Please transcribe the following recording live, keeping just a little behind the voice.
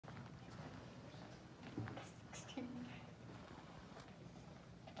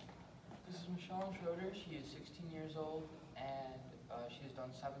Michelle Schroeder. She is 16 years old, and she has done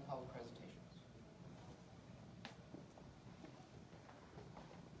 7 public presentations.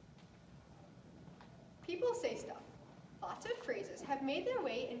 People say stuff. Lots of phrases have made their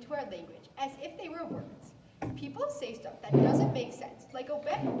way into our language as if they were words. People say stuff that doesn't make sense, like a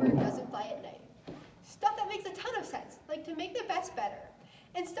wet bird doesn't fly at night. Stuff that makes a ton of sense, like to make the best better.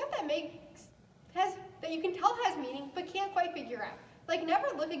 And stuff that you can tell has meaning but can't quite figure out, like never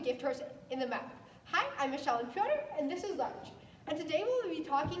look a gift horse in the mouth. Hi, I'm Michelle Schroeder, and this is Lunch. And today we'll be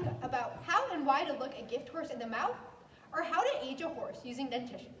talking about how and why to look a gift horse in the mouth, or how to age a horse using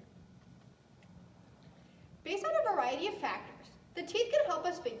dentition. Based on a variety of factors, the teeth can help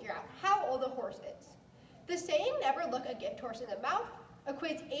us figure out how old a horse is. The saying, never look a gift horse in the mouth,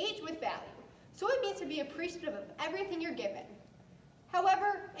 equates age with value, so it means to be appreciative of everything you're given.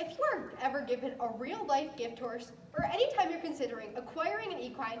 However, if you are ever given a real-life gift horse, or anytime you're considering acquiring an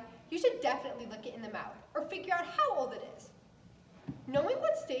equine, you should definitely look it in the mouth, or figure out how old it is. Knowing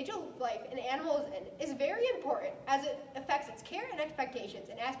what stage of life an animal is in is very important, as it affects its care and expectations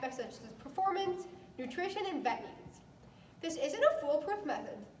in aspects such as performance, nutrition, and vet needs. This isn't a foolproof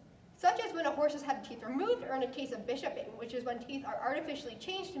method, such as when a horse has had teeth removed, or in a case of bishoping, which is when teeth are artificially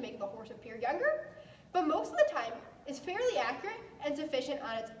changed to make the horse appear younger, but most of the time is fairly accurate and sufficient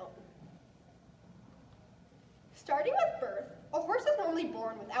on its own. Starting with birth, a horse is normally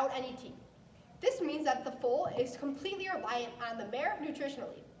born without any teeth. This means that the foal is completely reliant on the mare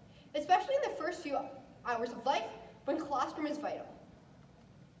nutritionally, especially in the first few hours of life when colostrum is vital.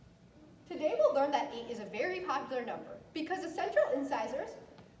 Today we'll learn that 8 is a very popular number because the central incisors,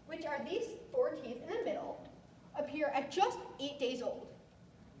 which are these 4 teeth in the middle, appear at just 8 days old.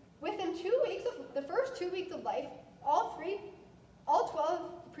 Within the first 2 weeks of life, all 12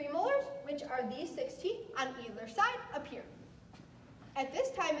 premolars, which are these 6 teeth on either side, appear. At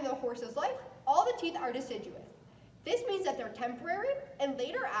this time in the horse's life, all the teeth are deciduous. This means that they're temporary and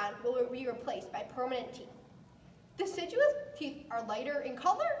later on will be replaced by permanent teeth. Deciduous teeth are lighter in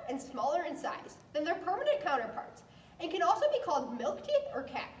color and smaller in size than their permanent counterparts, and can also be called milk teeth or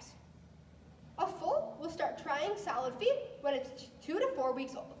caps. A foal will start trying solid feed when it's 2 to 4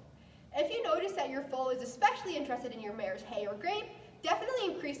 weeks old. If you notice that your foal is especially interested in your mare's hay or grain, definitely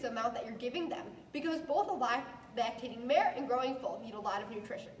increase the amount that you're giving them, because both a lactating mare and growing foal need a lot of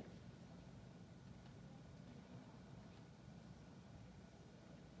nutrition.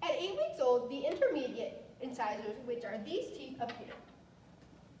 At 8 weeks old, the intermediate incisors, which are these teeth, appear.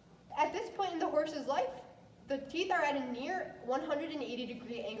 At this point in the horse's life, the teeth are at a near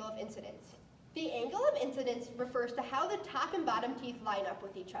 180-degree angle of incidence. The angle of incidence refers to how the top and bottom teeth line up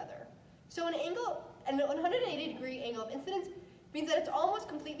with each other. So an 180-degree angle of incidence means that it's almost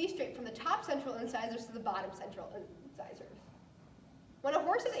completely straight from the top central incisors to the bottom central incisors. When a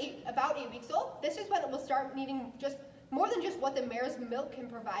horse is about 8 weeks old, this is when it will start needing more than just what the mare's milk can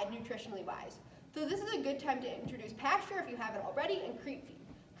provide nutritionally wise. So this is a good time to introduce pasture if you haven't already, and creep feed.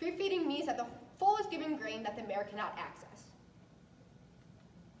 Creep feeding means that the foal is given grain that the mare cannot access.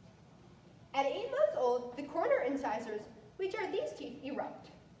 At 8 months old, the corner incisors, which are these teeth,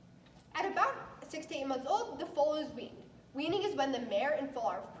 erupt. At about 6 to 8 months old, the foal is weaned. Weaning is when the mare and foal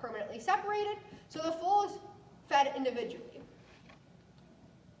are permanently separated, so the foal is fed individually.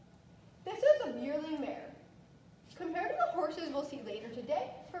 This is a yearling mare. Compared to the horses we'll see later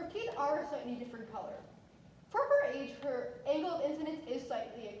today, her teeth are a slightly different color. For her age, her angle of incidence is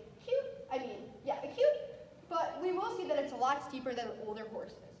slightly acute, but we will see that it's a lot steeper than older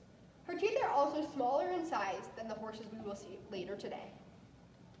horses. Her teeth are also smaller in size than the horses we will see later today.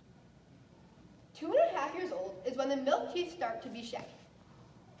 2.5 years old is when the milk teeth start to be shed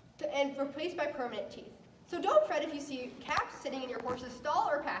and replaced by permanent teeth. So don't fret if you see caps sitting in your horse's stall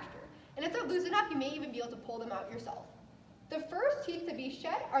or pasture. And if they're loose enough, you may even be able to pull them out yourself. The first teeth to be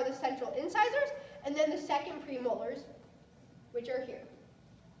shed are the central incisors, and then the second premolars, which are here.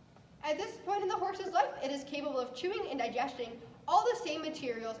 At this point in the horse's life, it is capable of chewing and digesting all the same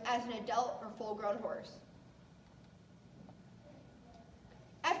materials as an adult or full-grown horse.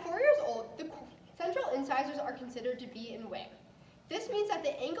 At 4 years old, the central incisors are considered to be in wear. This means that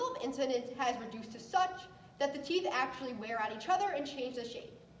the angle of incidence has reduced to such that the teeth actually wear on each other and change the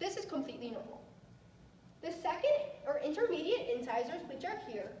shape. This is completely normal. The second or intermediate incisors, which are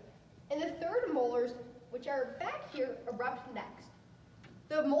here, and the third molars, which are back here, erupt next.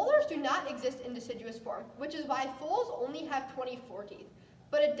 The molars do not exist in deciduous form, which is why foals only have 24 teeth,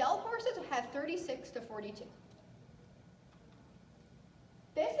 but adult horses have 36 to 42.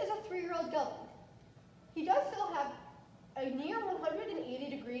 This is a 3-year-old gelding. He does still have a near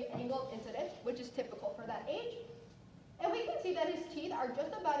 180-degree angle of incidence, which is typical for that age, and we can see that his teeth are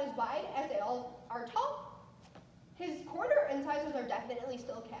just about as wide as they all are tall. His corner incisors are definitely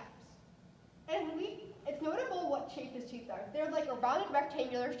still caps. And it's notable what shape his teeth are. They're like a rounded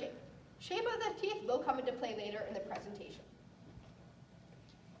rectangular shape. Shape of the teeth will come into play later in the presentation.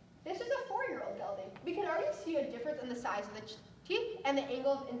 This is a 4-year-old gelding. We can already see a difference in the size of the teeth and the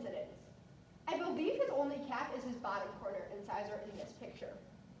angle of incidence. I believe his only cap is his bottom corner incisor in this picture.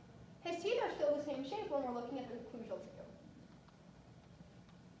 His teeth are still the same shape when we're looking at the occlusal scale.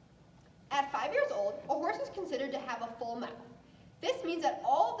 At 5 years old, a horse is considered to have a full mouth. This means that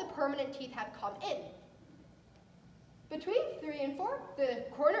all of the permanent teeth have come in. Between 3 and 4, the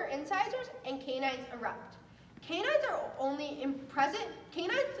corner incisors and canines erupt. Canines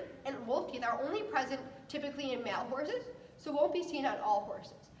and wolf teeth are only present typically in male horses, so won't be seen on all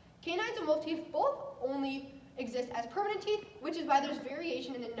horses. Canines and wolf teeth both only exist as permanent teeth, which is why there's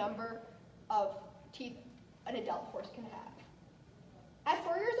variation in the number of teeth an adult horse can have. At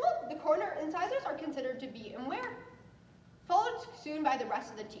 4 years old, the corner incisors are considered to be in wear, followed soon by the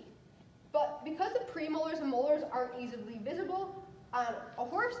rest of the teeth. But because the premolars and molars aren't easily visible on a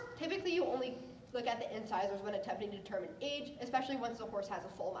horse, typically you only look at the incisors when attempting to determine age, especially once the horse has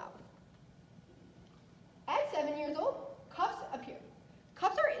a full mouth. At 7 years old, cuffs appear.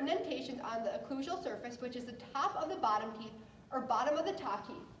 Cuffs are indentations on the occlusal surface, which is the top of the bottom teeth or bottom of the top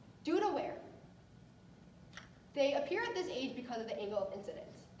teeth, due to wear. They appear at this age because of the angle of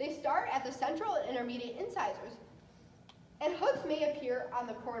incidence. They start at the central and intermediate incisors, and hooks may appear on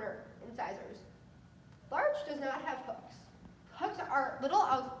the corner incisors. Larch does not have hooks. Hooks are little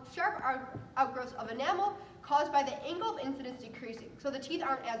sharp outgrowths of enamel caused by the angle of incidence decreasing, so the teeth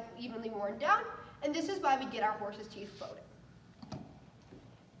aren't as evenly worn down, and this is why we get our horse's teeth floating.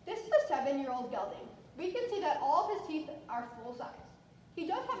 This is a 7-year-old gelding. We can see that all of his teeth are full size. He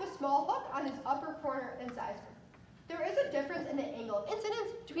does have a small hook on his upper corner incisor. There is a difference in the angle of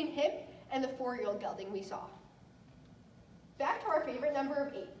incidence between him and the 4-year-old gelding we saw. Back to our favorite number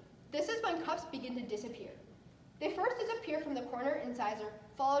of 8. This is when cuffs begin to disappear. They first disappear from the corner incisor,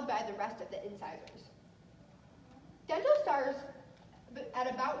 followed by the rest of the incisors. Dental stars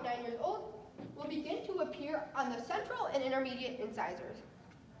at about 9 years old will begin to appear on the central and intermediate incisors.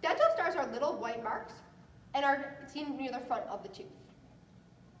 Dental stars are little white marks and are seen near the front of the tooth.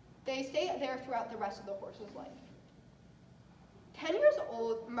 They stay there throughout the rest of the horse's life. 10 years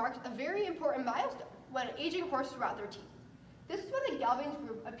old marks a very important milestone when aging horses throughout their teeth. This is when the Galvin's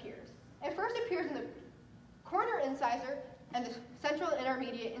groove appears. It first appears in the corner incisor, and the central and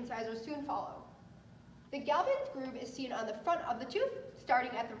intermediate incisors soon follow. The Galvin's groove is seen on the front of the tooth,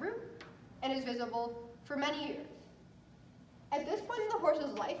 starting at the root, and is visible for many years. At this point in the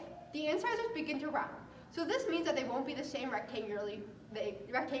horse's life, the incisors begin to round, so this means that they won't be the same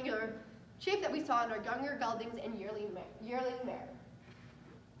rectangular shape that we saw in our younger geldings and yearling mare.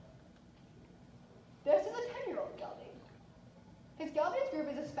 This is a 10-year-old gelding. His Galvin's groove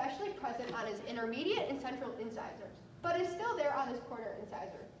is especially present on his intermediate and central incisors, but is still there on his corner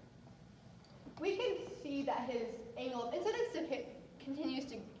incisor. We can see that his angle of incidence continues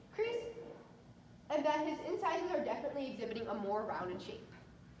to increase, and that his incisors are definitely exhibiting a more rounded shape.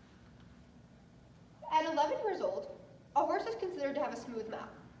 At 11 years old, a horse is considered to have a smooth mouth.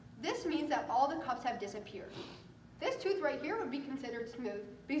 This means that all the cups have disappeared. This tooth right here would be considered smooth,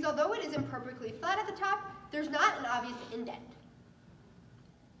 because although it isn't perfectly flat at the top, there's not an obvious indent.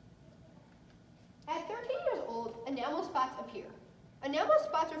 At 13 years old, enamel spots appear. Enamel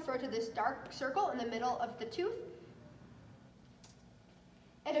spots refer to this dark circle in the middle of the tooth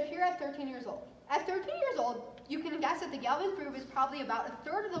and appear at 13 years old. At 13 years old, you can guess that the Galvin's groove is probably about a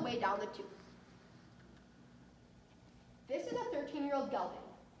third of the way down the tooth. This is a 13-year-old gelding.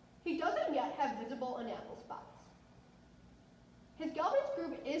 He doesn't yet have visible enamel spots. His Galvin's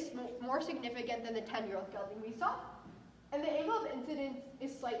groove is more significant than the 10-year-old gelding we saw, and the angle of incidence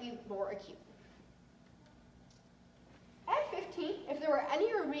is slightly more acute. At 15, if there were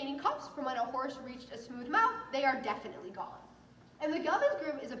any remaining cups from when a horse reached a smooth mouth, they are definitely gone. And the Galvin's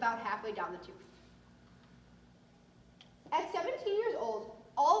groove is about halfway down the tooth. At 17 years old,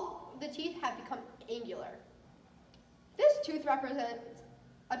 all the teeth have become angular. This tooth represents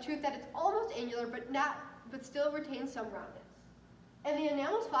a tooth that is almost angular, but still retains some roundness. And the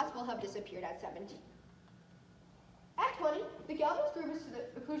enamel spots will have disappeared at 17. At 20, the Galvin's groove is to the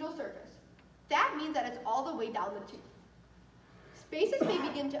occlusal surface. That means that it's all the way down the tooth. Spaces may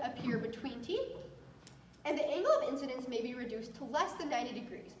begin to appear between teeth, and the angle of incidence may be reduced to less than 90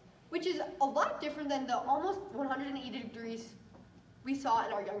 degrees, which is a lot different than the almost 180 degrees we saw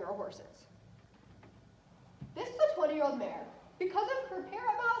in our younger horses. This is a 20-year-old mare. Because of her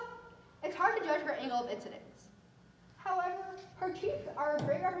parrot mouth, it's hard to judge her angle of incidence. However, Her teeth are a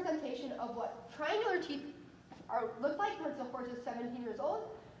great representation of what triangular teeth look like once the horse is 17 years old,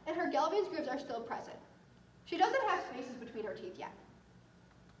 and her Galvin's grooves are still present. She doesn't have spaces between her teeth yet.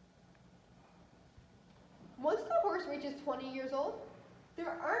 Once the horse reaches 20 years old,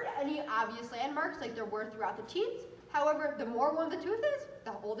 there aren't any obvious landmarks like there were throughout the teens. However, the more worn the tooth is,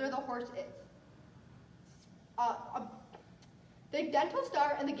 the older the horse is. The dental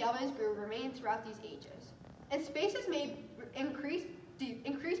star and the Galvin's groove remain throughout these ages. And spaces may increase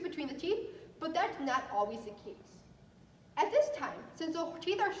between the teeth, but that's not always the case. At this time, since the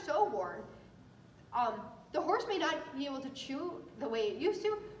teeth are so worn, the horse may not be able to chew the way it used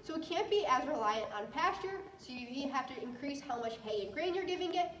to, so it can't be as reliant on pasture, so you have to increase how much hay and grain you're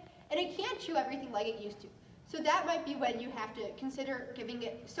giving it, and it can't chew everything like it used to. So that might be when you have to consider giving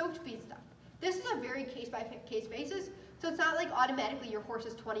it soaked feed stuff. This is a very case-by-case basis, so it's not like automatically your horse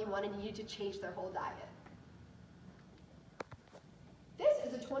is 21 and you need to change their whole diet. This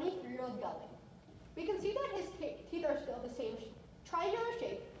is a 23-year-old gelding. We can see that his teeth are still the same triangular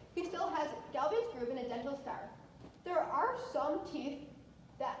shape. He still has Galvin's groove and a dental star. There are some teeth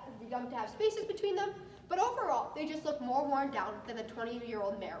that have begun to have spaces between them, but overall, they just look more worn down than the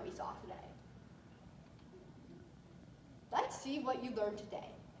 20-year-old mare we saw today. Let's see what you learned today.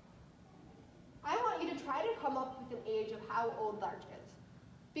 I want you to try to come up with an age of how old Larch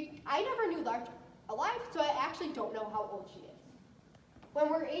is. I never knew Larch alive, so I actually don't know how old she is. When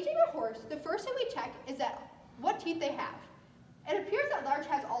we're aging a horse, the first thing we check is what teeth they have. It appears that Larch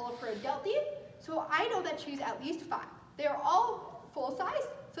has all of her adult teeth, so I know that she's at least 5. They are all full size,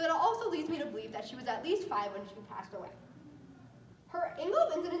 so it also leads me to believe that she was at least 5 when she passed away. Her angle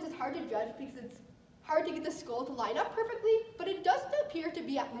of incidence is hard to judge because it's hard to get the skull to line up perfectly, but it does appear to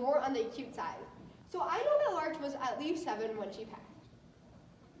be more on the acute side. So I know that Larch was at least 7 when she passed.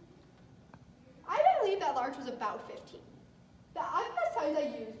 I believe that Larch was about 15. The obvious signs I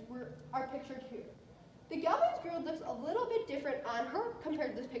used are pictured here. The Galvin's groove looks a little bit different on her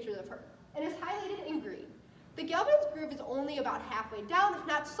compared to the pictures of her, and is highlighted in green. The Galvin's groove is only about halfway down, if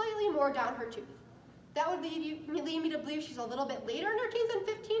not slightly more down her tooth. That would lead me to believe she's a little bit later in her teens than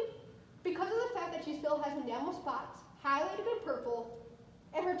 15, because of the fact that she still has enamel spots, highlighted in purple,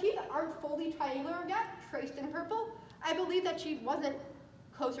 and her teeth aren't fully triangular yet, traced in purple. I believe that she wasn't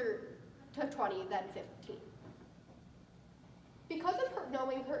closer to 20 than 15. Because of her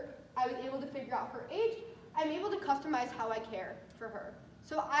knowing her, I was able to figure out her age. I'm able to customize how I care for her.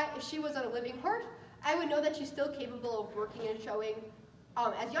 So if she was a living horse, I would know that she's still capable of working and showing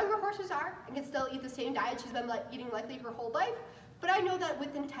as younger horses are, and can still eat the same diet she's been eating likely her whole life. But I know that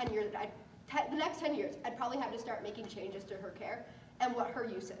within 10 years, the next 10 years, I'd probably have to start making changes to her care and what her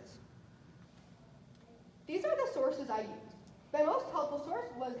use is. These are the sources I used. My most helpful source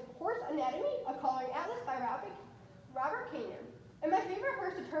was Horse Anatomy, a Coloring Atlas by Robert Kanan. And my favorite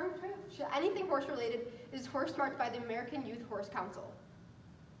horse to turn to anything horse related is Horse Smarts by the American Youth Horse Council.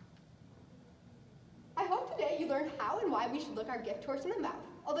 I hope today you learned how and why we should look our gift horse in the mouth,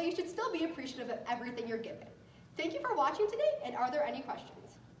 although you should still be appreciative of everything you're given. Thank you for watching today, and are there any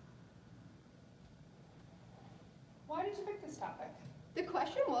questions? Why did you pick this topic? The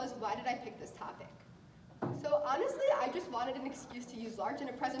question was, why did I pick this topic? So honestly, I just wanted an excuse to use Larch in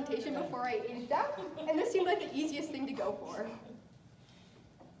a presentation before I aged out, and this seemed like the easiest thing to go for.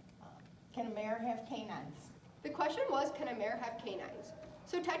 Can a mare have canines? The question was, can a mare have canines?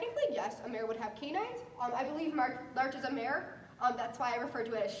 So technically, yes, a mare would have canines. I believe Larch is a mare. That's why I refer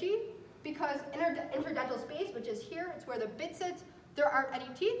to it as she, because in her interdental space, which is here, it's where the bit sits, there aren't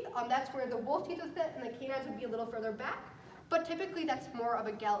any teeth. That's where the wolf teeth would fit, and the canines would be a little further back. But typically, that's more of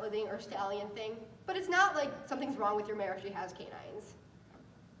a gelding or stallion thing. But it's not like something's wrong with your mare if she has canines.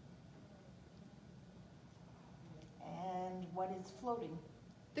 And what is floating?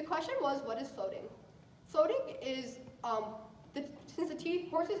 The question was, what is floating? Floating is, since the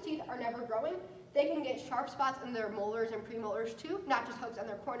horse's teeth are never growing, they can get sharp spots in their molars and premolars too, not just hooks on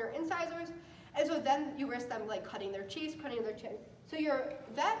their corner incisors. And so then you risk them cutting their cheeks, cutting their chin. So your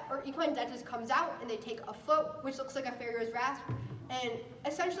vet or equine dentist comes out and they take a float, which looks like a farrier's rasp, and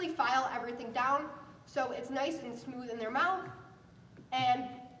essentially file everything down so it's nice and smooth in their mouth, and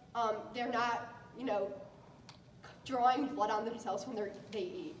they're not, drawing blood on themselves when they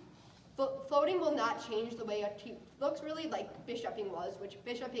eat. Floating will not change the way a teeth looks really like bishoping was, which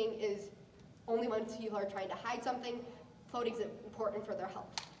bishoping is only when people are trying to hide something. Floating is important for their health.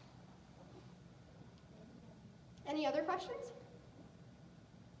 Any other questions?